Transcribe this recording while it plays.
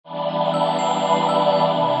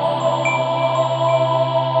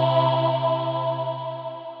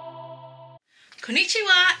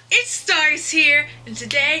it's Stars here, and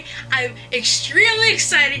today I'm extremely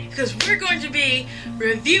excited because we're going to be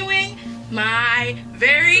reviewing my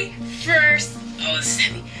very first, this is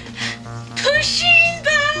heavy, Pusheen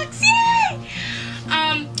Box, yay!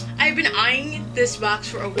 I've been eyeing this box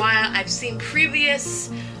for a while. I've seen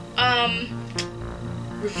previous,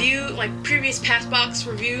 previous past box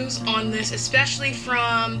reviews on this, especially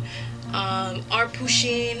from our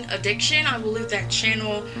Pusheen Addiction. I will leave that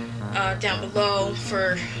channel down below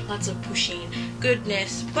for lots of Pusheen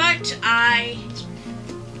goodness, but I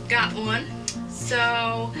got one,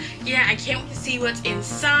 so yeah, I can't wait to see what's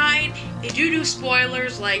inside. They do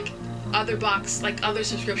spoilers like other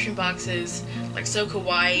subscription boxes, like So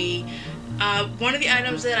Kawaii. One of the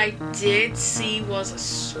items that I did see was a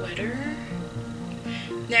sweater.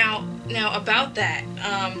 Now about that,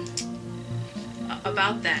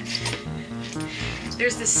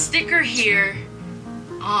 there's this sticker here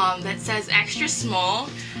that says extra small.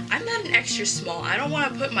 I'm not an extra small. I don't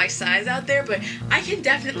want to put my size out there, but I can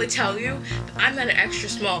definitely tell you that I'm not an extra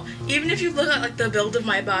small. Even if you look at like the build of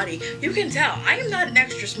my body, you can tell I am not an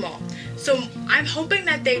extra small. So I'm hoping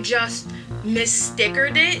that they just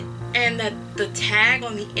mis-stickered it and that the tag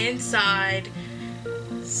on the inside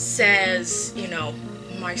says, you know,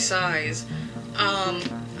 my size.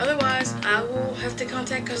 Otherwise I will have to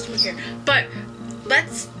contact customer care. But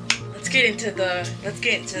let's get into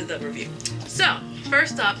the review. So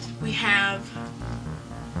first up we have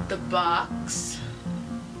the box.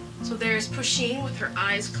 So there's Pusheen with her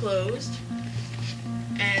eyes closed,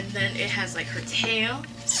 and then it has like her tail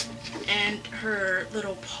and her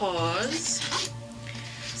little paws.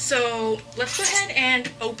 So let's go ahead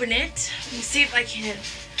and open it. Let me see if I can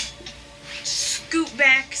scoot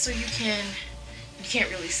back so you can't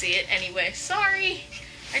really see it anyway. Sorry,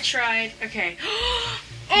 I tried. Okay. Oh,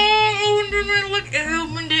 I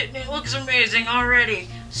opened it and it looks amazing already.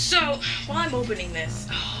 So while I'm opening this,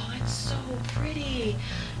 oh, it's so pretty.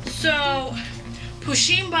 So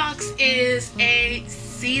Pusheen Box is a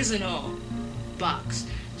seasonal box.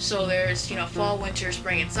 So there's, you know, fall, winter,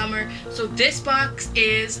 spring, and summer. So this box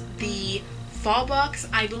is the fall box.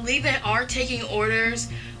 I believe they are taking orders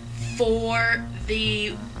for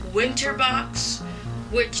the winter box,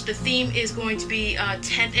 which the theme is going to be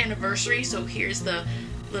 10th anniversary. So here's the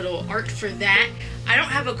little art for that. I don't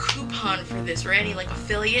have a coupon for this or any like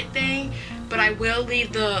affiliate thing, but I will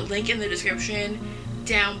leave the link in the description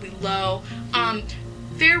down below.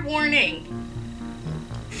 Fair warning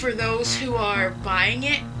for those who are buying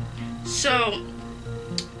it. So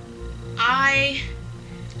I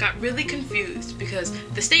got really confused because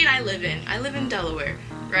the state I live in Delaware,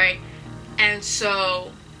 right? And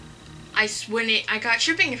so when I got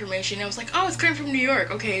shipping information, I was like, oh, it's coming from New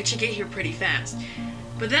York. Okay, it should get here pretty fast.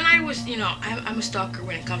 But then I was, you know, I'm a stalker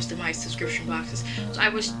when it comes to my subscription boxes. So I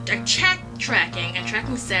was tracking, and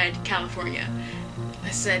tracking said California. I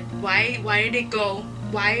said, why did it go?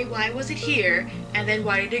 Why was it here? And then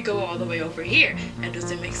why did it go all the way over here? That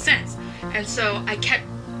doesn't make sense. And so I kept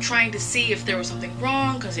trying to see if there was something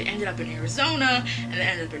wrong, because it ended up in Arizona and it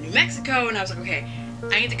ended up in New Mexico, and I was like, okay,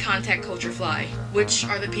 I need to contact Culture Fly, which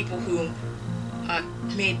are the people who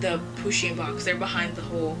made the Pusheen Box. They're behind the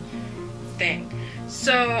whole thing.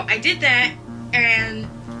 So I did that, and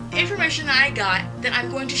information that I got that I'm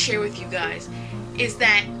going to share with you guys is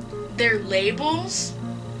that their labels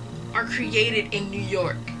are created in New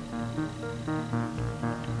York,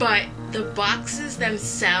 but the boxes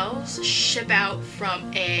themselves ship out from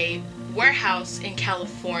a warehouse in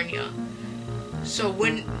California. So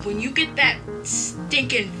when you get that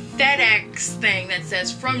stinking FedEx thing that says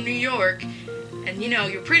from New York, and you know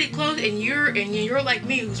you're pretty close, and you're like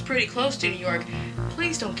me who's pretty close to New York,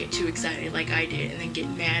 please don't get too excited like I did and then get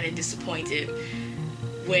mad and disappointed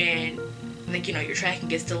when, like, you know, your tracking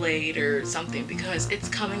gets delayed or something, because it's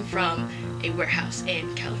coming from a warehouse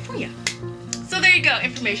in California. So there you go,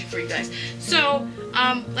 information for you guys. So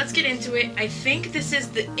let's get into it. I think this is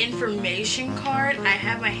the information card. I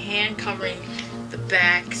have my hand covering the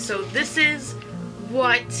back. So this is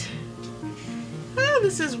what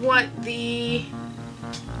the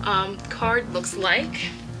card looks like.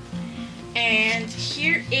 And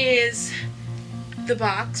here is the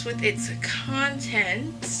box with its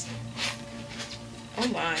contents. Oh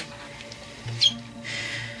my.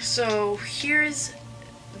 So here's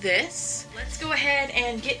this. Let's go ahead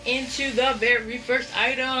and get into the very first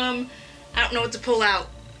item. I don't know what to pull out.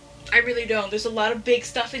 I really don't. There's a lot of big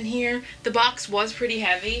stuff in here. The box was pretty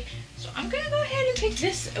heavy. So I'm gonna go ahead and pick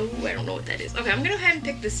this. Oh, I don't know what that is. Okay, I'm gonna go ahead and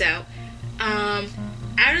pick this out.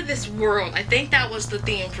 Out of This World. I think that was the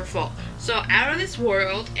theme for fall. So Out of This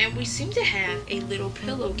World, and we seem to have a little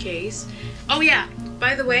pillowcase. Oh yeah,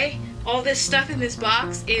 by the way, all this stuff in this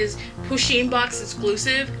box is Pusheen Box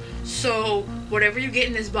exclusive. So whatever you get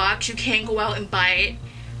in this box, you can't go out and buy it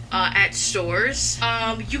at stores.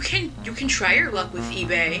 You can try your luck with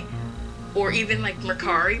eBay or even like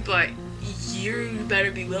Mercari, but you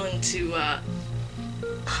better be willing to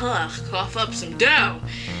cough up some dough,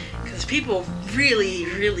 because people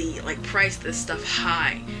really like price this stuff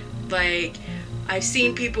high. Like, I've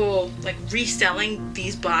seen people like reselling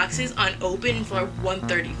these boxes unopened for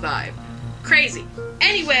 $135. Crazy.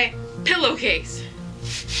 Anyway, pillowcase.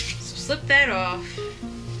 So slip that off.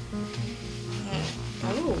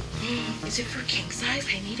 Oh, is it for king size?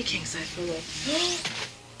 I need a king size pillow.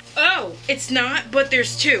 Oh, it's not, but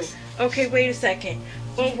there's two. Okay, wait a second.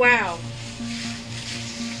 Oh, wow.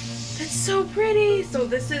 That's so pretty. So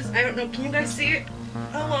this is, I don't know, can you guys see it?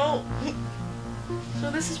 Hello. So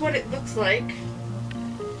this is what it looks like.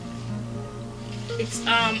 It's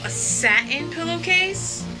a satin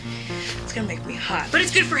pillowcase. It's gonna make me hot, but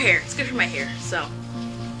it's good for hair. It's good for my hair, so.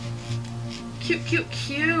 Cute, cute,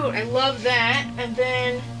 cute. I love that. And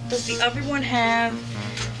then, does the other one have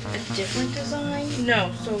a different design?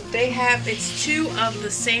 No, so they have, it's two of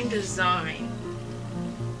the same design.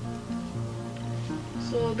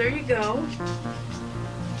 So there you go.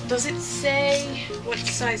 Does it say what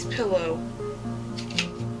size pillow?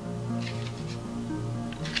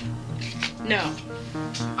 No.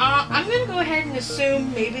 I'm gonna go ahead and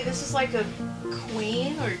assume maybe this is like a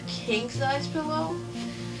queen or king size pillow.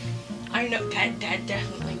 I know that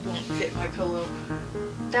definitely won't fit my pillow.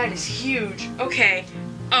 That is huge. Okay.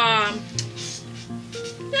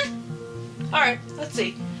 Alright, let's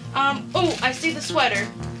see. Oh, I see the sweater.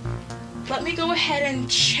 Let me go ahead and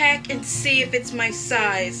check and see if it's my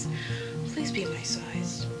size. Please be my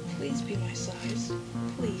size. Please be my size.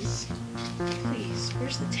 Please. Please.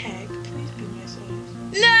 Where's the tag? Please be my size.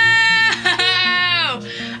 No!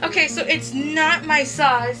 Okay, so it's not my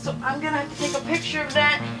size, so I'm gonna have to take a picture of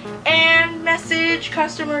that and message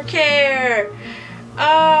customer care.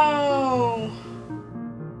 Oh.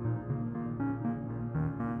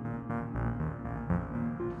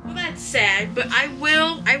 Well, that's sad, but I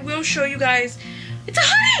will show you guys. It's a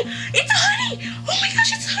hoodie! It's a hoodie! Oh my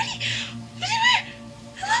gosh, it's a hoodie!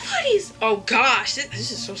 I love hoodies! Oh gosh,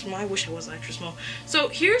 this is so small. I wish I was extra small. So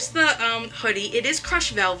here's the hoodie. It is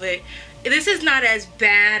crushed velvet. This is not as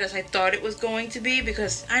bad as I thought it was going to be,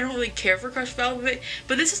 because I don't really care for crushed velvet,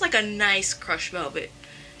 but this is like a nice crushed velvet.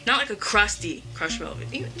 Not like a crusty crushed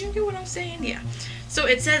velvet. You get what I'm saying? Yeah. So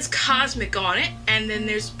it says Cosmic on it, and then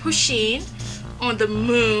there's Pusheen on the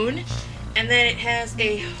moon, and then it has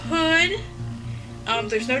a hood.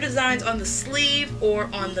 There's no designs on the sleeve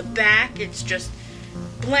or on the back. It's just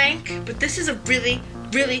blank, but this is a really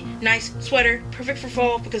nice sweater, perfect for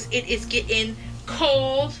fall, because it is getting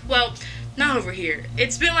cold. Well, not over here.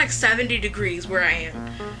 It's been like 70 degrees where I am.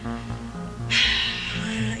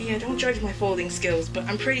 Yeah, don't judge my folding skills, but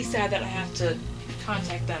I'm pretty sad that I have to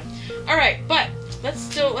contact them. Alright, but let's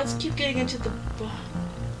keep getting into the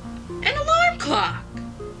an alarm clock.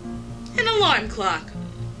 An alarm clock.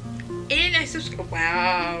 And I subscribe.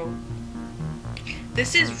 Wow.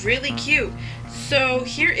 This is really cute. So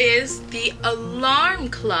here is the alarm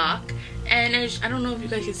clock, and I don't know if you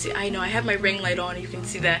guys can see. I know I have my ring light on. You can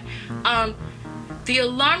see that. The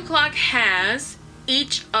alarm clock has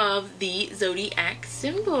each of the zodiac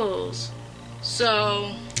symbols.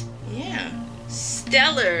 So yeah,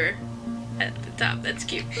 stellar at the top. That's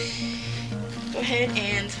cute. Go ahead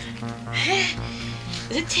and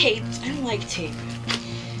is it taped? I don't like tape.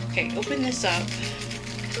 Okay, open this up.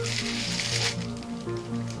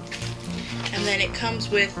 And then it comes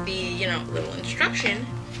with the, you know, little instruction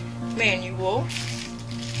manual.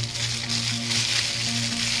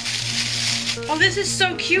 Oh, this is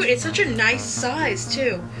so cute. It's such a nice size,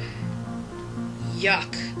 too.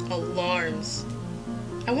 Yuck. Alarms.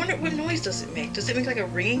 I wonder what noise does it make? Does it make like a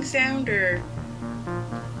ringing sound, or...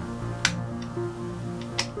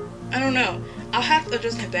 I don't know. I'll have to... It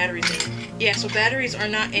doesn't have batteries in it. Yeah, so batteries are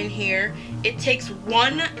not in here. It takes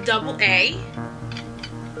one AA.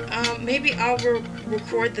 Maybe I'll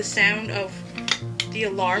record the sound of the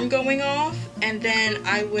alarm going off, and then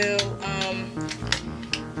I will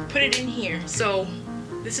put it in here. So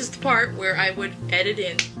this is the part where I would edit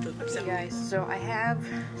in the sound. Okay, guys, so I have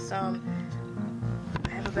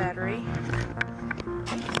a battery.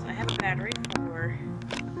 I have a battery for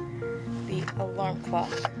the alarm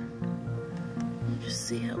clock. Just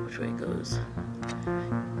see which way it goes.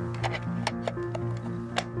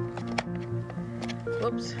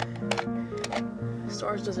 Whoops.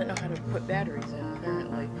 Stars doesn't know how to put batteries in,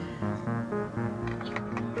 apparently.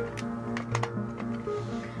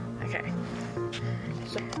 Okay.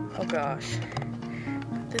 So, oh gosh.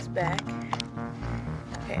 Put this back.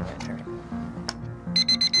 Okay, I'm gonna turn it.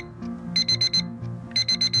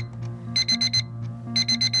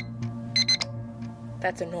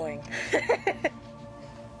 That's annoying.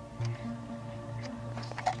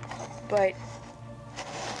 But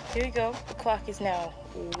here we go. The clock is now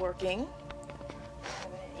working.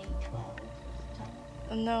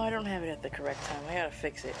 No, I don't have it at the correct time. I gotta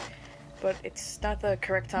fix it. But it's not the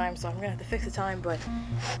correct time, so I'm gonna have to fix the time. But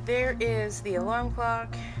there is the alarm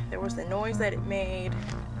clock. There was the noise that it made.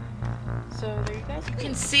 So there you guys go. You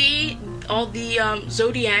can see all the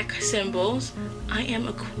zodiac symbols. I am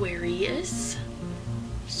Aquarius.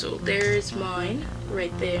 So there's mine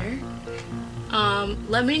right there.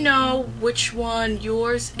 Let me know which one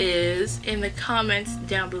yours is in the comments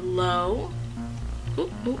down below.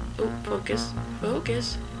 Ooh, ooh, ooh, focus,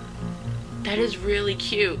 focus. That is really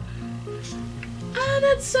cute. Oh,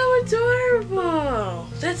 that's so adorable.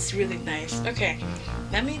 That's really nice. Okay,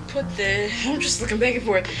 let me put this, I'm just looking back and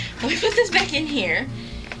forth. Let me put this back in here.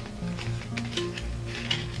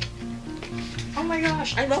 Oh my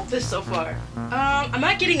gosh, I love this so far. I'm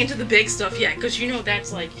not getting into the big stuff yet, because you know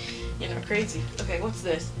that's like, you know, crazy. Okay, what's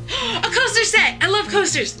this? A coaster set! I love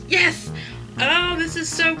coasters! Yes! Oh, this is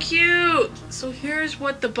so cute! So here's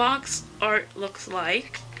what the box art looks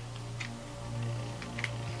like.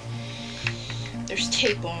 There's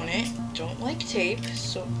tape on it. Don't like tape,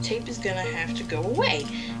 so tape is gonna have to go away.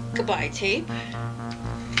 Goodbye, tape.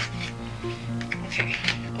 Okay,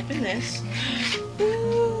 open this.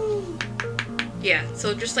 Ooh. Yeah,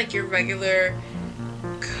 so just like your regular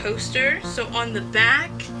coaster. So on the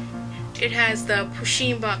back, it has the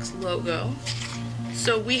Pusheen Box logo.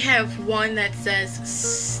 So we have one that says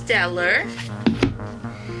Stellar.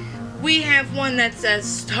 We have one that says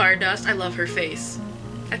Stardust. I love her face.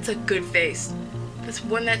 That's a good face. There's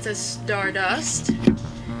one that says Stardust.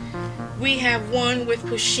 We have one with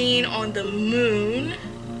Pusheen on the moon.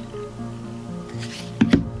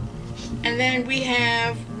 And then we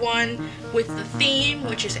have one with the theme,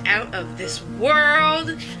 which is out of this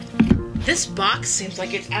world. This box seems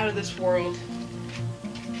like it's out of this world.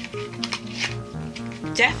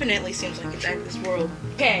 Definitely seems like it's out of this world.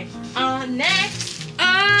 Okay, next,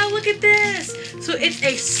 look at this. So it's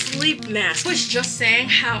a sleep mask. I was just saying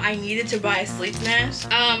how I needed to buy a sleep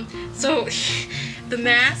mask. So the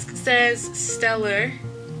mask says Stellar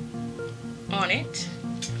on it.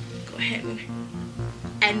 Go ahead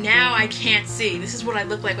and now I can't see. This is what I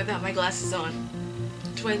look like without my glasses on.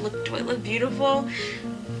 Do I look beautiful?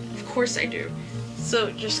 Of course I do.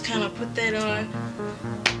 So just kind of put that on.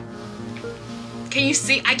 Can you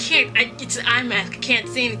see? It's an eye mask. I can't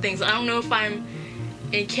see anything, so I don't know if I'm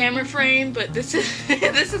in camera frame, but this is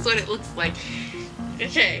this is what it looks like.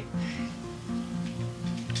 Okay.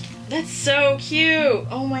 That's so cute.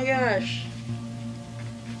 Oh my gosh.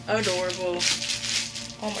 Adorable.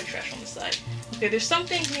 All my trash on the side. Okay, there's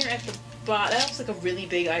something here at the bottom. That looks like a really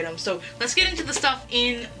big item. So let's get into the stuff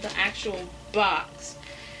in the actual box.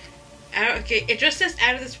 Okay, it just says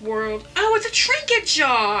out of this world. Oh, it's a trinket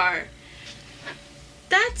jar.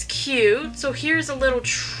 That's cute. So here's a little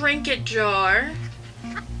trinket jar.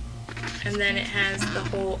 And then it has the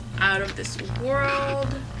whole out of this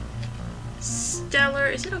world. Stellar.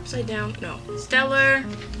 Is it upside down? No. Stellar.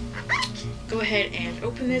 Go ahead and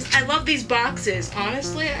open this. I love these boxes.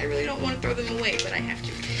 Honestly, I really don't want to throw them away, but I have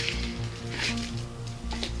to.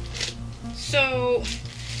 So,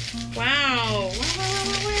 wow.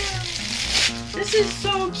 Wow. This is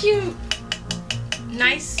so cute.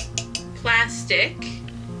 Nice plastic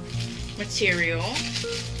material.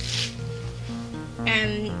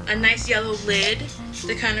 And a nice yellow lid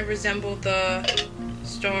to kind of resemble the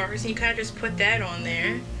stars. And you kind of just put that on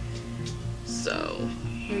there. So,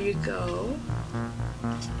 here you go.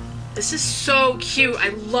 This is so cute. I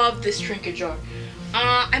love this trinket jar.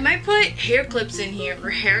 I might put hair clips in here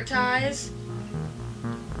or hair ties.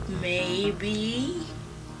 Maybe.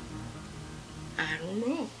 I don't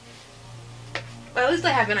know. But at least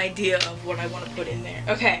I have an idea of what I want to put in there.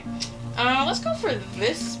 Okay. Let's go for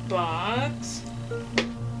this box.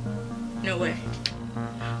 No way.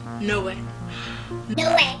 No way.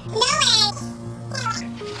 No way. No way. Okay.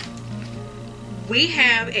 We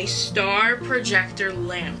have a star projector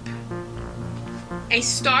lamp. A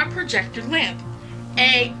star projector lamp.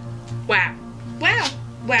 Wow. Wow.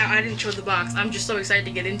 Wow, I didn't show the box. I'm just so excited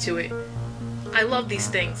to get into it. I love these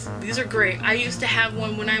things. These are great. I used to have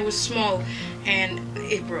one when I was small and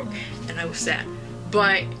it broke and I was sad.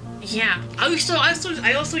 But yeah, I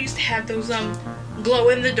also used to have those glow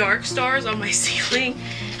in the dark stars on my ceiling.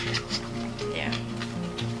 Yeah.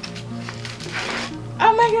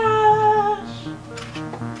 Oh my gosh!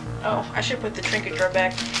 Oh, I should put the trinket drawer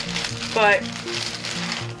back. But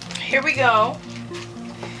here we go.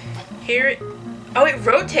 Here, oh, it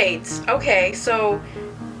rotates. Okay, so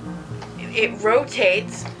it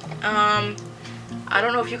rotates. I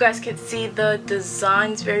don't know if you guys can see the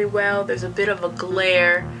designs very well. There's a bit of a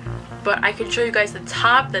glare, but I can show you guys the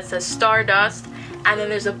top that says Stardust, and then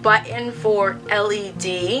there's a button for LED,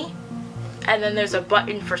 and then there's a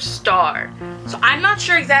button for star. So I'm not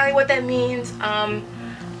sure exactly what that means.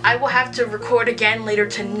 I will have to record again later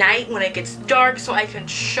tonight when it gets dark so I can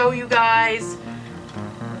show you guys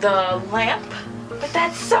the lamp. But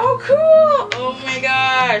that's so cool! Oh my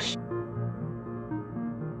gosh!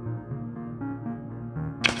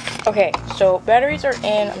 Okay, so batteries are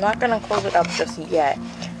in. I'm not gonna close it up just yet,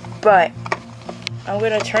 but I'm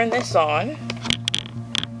gonna turn this on.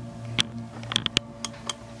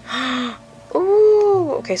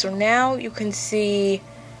 Ooh, okay, so now you can see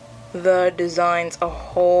the designs a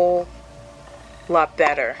whole lot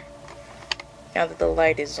better now that the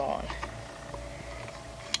light is on.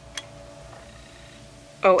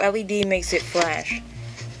 Oh, LED makes it flash.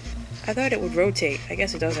 I thought it would rotate. I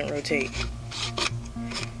guess it doesn't rotate.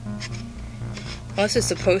 Unless it's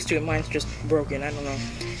supposed to, and mine's just broken. I don't know.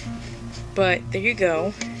 But there you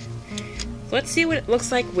go. Let's see what it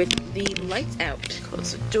looks like with the lights out.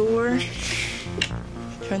 Close the door.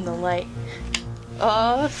 Turn the light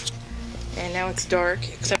off. And now it's dark,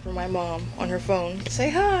 except for my mom on her phone. Say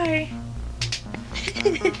hi!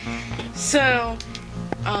 So,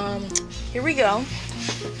 here we go.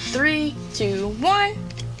 3, 2, 1.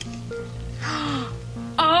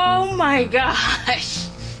 Oh my gosh!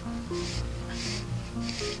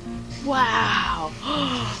 Wow!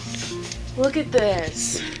 Look at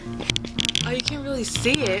this. Oh, you can't really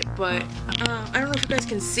see it, but I don't know if you guys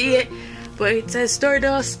can see it, but it says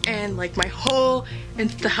Stardust, and like the whole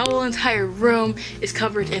entire room is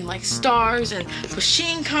covered in like stars and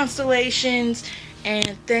Pusheen constellations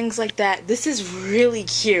and things like that. This is really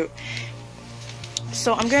cute.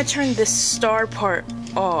 So I'm gonna turn this star part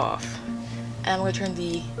off, and I'm gonna turn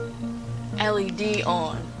the LED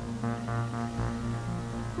on.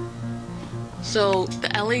 So the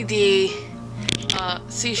LED,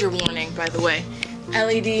 seizure warning, by the way.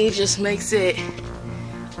 LED just makes it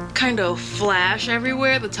kind of flash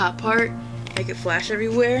everywhere, the top part, make it flash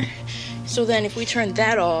everywhere. So then if we turn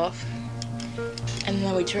that off, and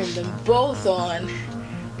then we turn them both on,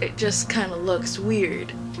 it just kind of looks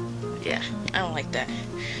weird. Yeah, I don't like that.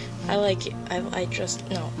 I like it. I just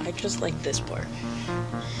like this part.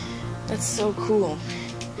 That's so cool.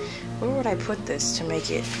 Where would I put this to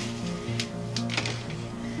make it?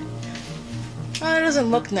 Oh, it doesn't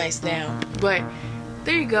look nice now, but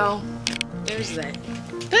there you go. There's that.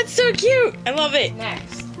 That's so cute. I love it.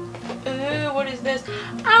 Next. What is this?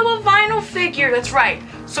 Oh, a vinyl figure. That's right.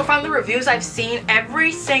 So from the reviews I've seen,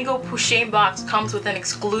 every single Pusheen box comes with an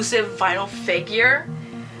exclusive vinyl figure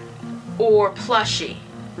or plushie.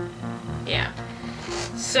 Yeah.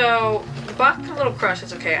 So the box is a little crushed.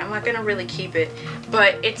 It's okay. I'm not gonna really keep it,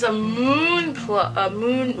 but it's a moon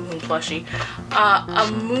plushie,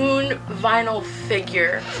 a moon vinyl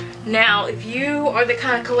figure. Now, if you are the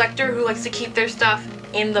kind of collector who likes to keep their stuff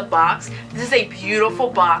in the box, this is a beautiful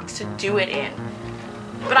box to do it in.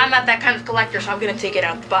 But I'm not that kind of collector, so I'm gonna take it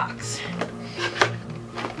out of the box.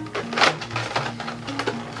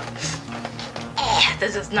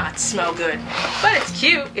 This does not smell good, but it's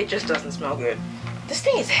cute. It just doesn't smell good. This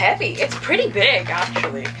thing is heavy. It's pretty big,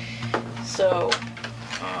 actually. So,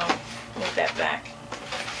 move that back.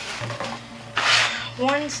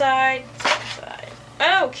 One side, second side.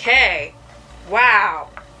 Okay. Wow.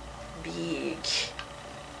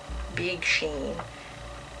 Big sheen.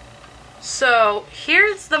 So,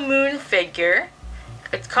 here's the moon figure.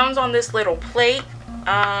 It comes on this little plate.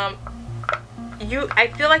 I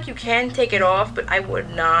feel like you can take it off, but I would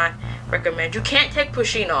not recommend. You can't take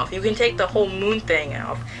Pusheen off. You can take the whole moon thing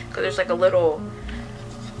off, because there's like a little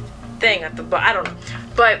thing at the bottom. I don't know.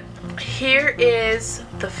 But here is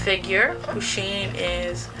the figure. Pusheen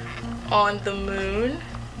is on the moon,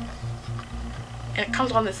 and it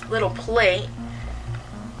comes on this little plate.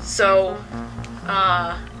 So,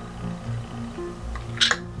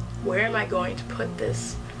 where am I going to put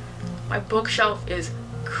this? My bookshelf is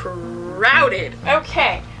crowded.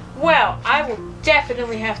 Okay, well, I will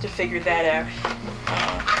definitely have to figure that out.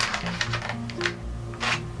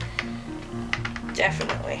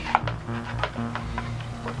 Definitely.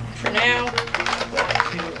 For now,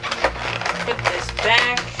 I'm going to put this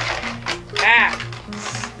back.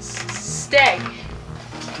 Stay.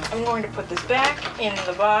 I'm going to put this back in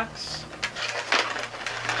the box.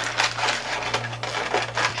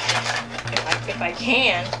 If I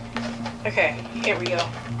can. Okay, here we go.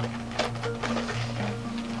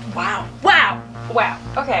 Wow. Wow. Wow.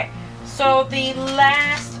 Okay. So the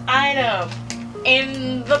last item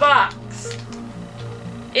in the box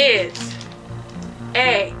is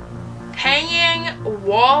a hanging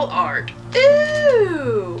wall art.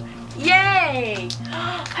 Ooh! Yay!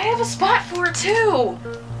 I have a spot for it too.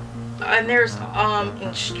 And there's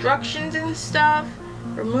instructions and stuff.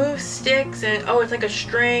 Remove sticks and oh, it's like a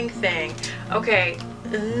string thing. Okay.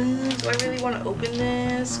 Do I really want to open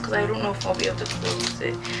this? Because I don't know if I'll be able to close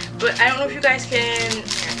it. But I don't know if you guys can. Here,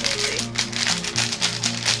 let me see.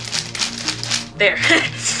 There.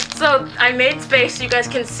 So I made space so you guys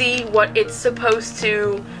can see what it's supposed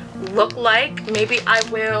to look like. Maybe I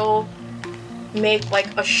will make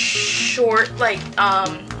like a short like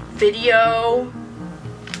video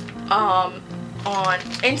on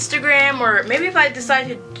Instagram, or maybe if I decide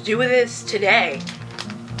to do this today,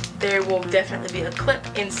 there will definitely be a clip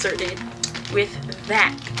inserted with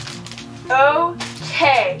that.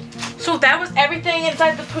 Okay, so that was everything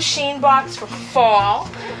inside the Pusheen box for fall.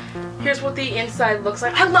 Here's what the inside looks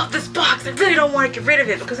like. I love this box. I really don't want to get rid of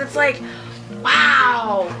it because it's like,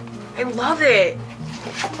 wow, I love it.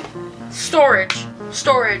 Storage.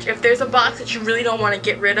 If there's a box that you really don't want to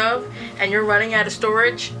get rid of and you're running out of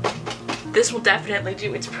storage, this will definitely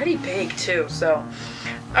do. It's pretty big too, so.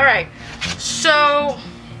 Alright, so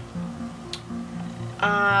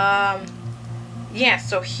yeah,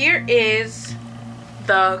 so here is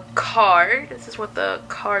the card. This is what the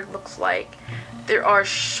card looks like. There are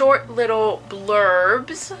short little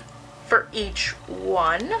blurbs for each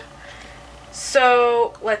one.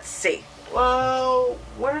 So let's see. Well,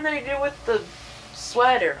 what did I do with the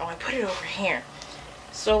sweater? Oh, I put it over here.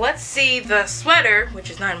 So let's see the sweater, which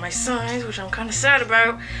is not in my size, which I'm kind of sad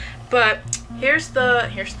about. But here's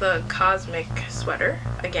the cosmic sweater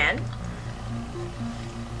again.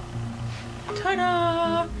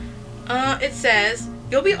 Ta-da! It says,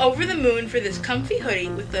 "You'll be over the moon for this comfy hoodie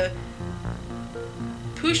with the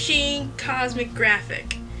Pusheen cosmic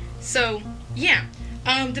graphic." So yeah,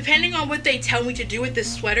 depending on what they tell me to do with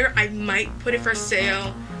this sweater, I might put it for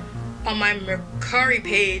sale on my Mercari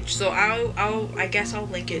page. So I guess I'll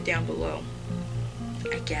link it down below.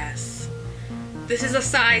 I guess. This is a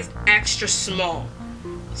size extra small.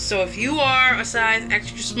 So if you are a size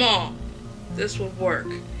extra small, this will work.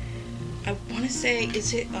 I want to say,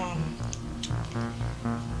 is it,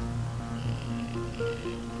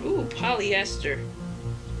 ooh, polyester.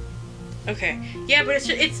 Okay, yeah, but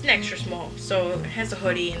it's an extra small, so it has a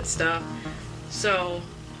hoodie and stuff. So,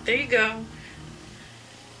 there you go.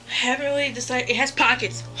 I haven't really decided. It has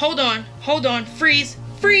pockets. Hold on, freeze.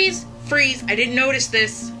 I didn't notice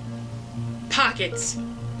this. Pockets.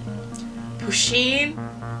 Pusheen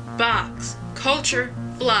Box. Culture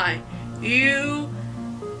Fly. You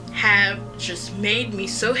have just made me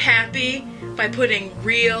so happy by putting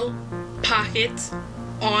real pockets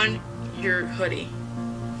on your hoodie.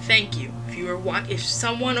 Thank you. If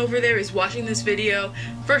someone over there is watching this video,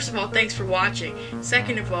 first of all, thanks for watching.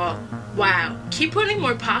 Second of all, wow, keep putting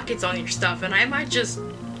more pockets on your stuff, and I might just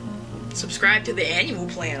subscribe to the annual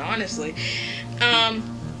plan, honestly.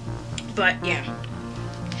 But yeah,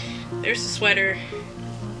 there's the sweater.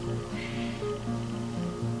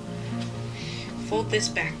 Fold this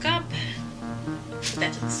back up, put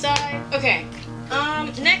that to the side. Okay,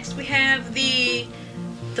 next we have the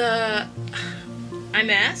eye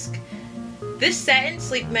mask. This satin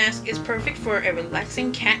sleep mask is perfect for a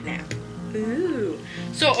relaxing cat nap. Ooh.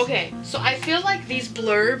 So, okay, so I feel like these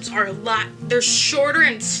blurbs are they're shorter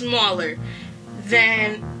and smaller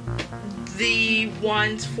than the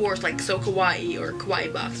ones for like So Kawaii or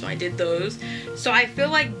Kawaii Box when I did those. So I feel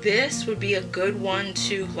like this would be a good one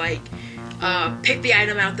to like pick the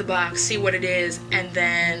item out the box, see what it is, and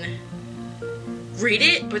then read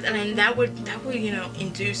it, but then that would, you know,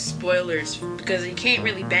 induce spoilers because you can't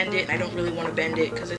really bend it. I don't really want to bend it because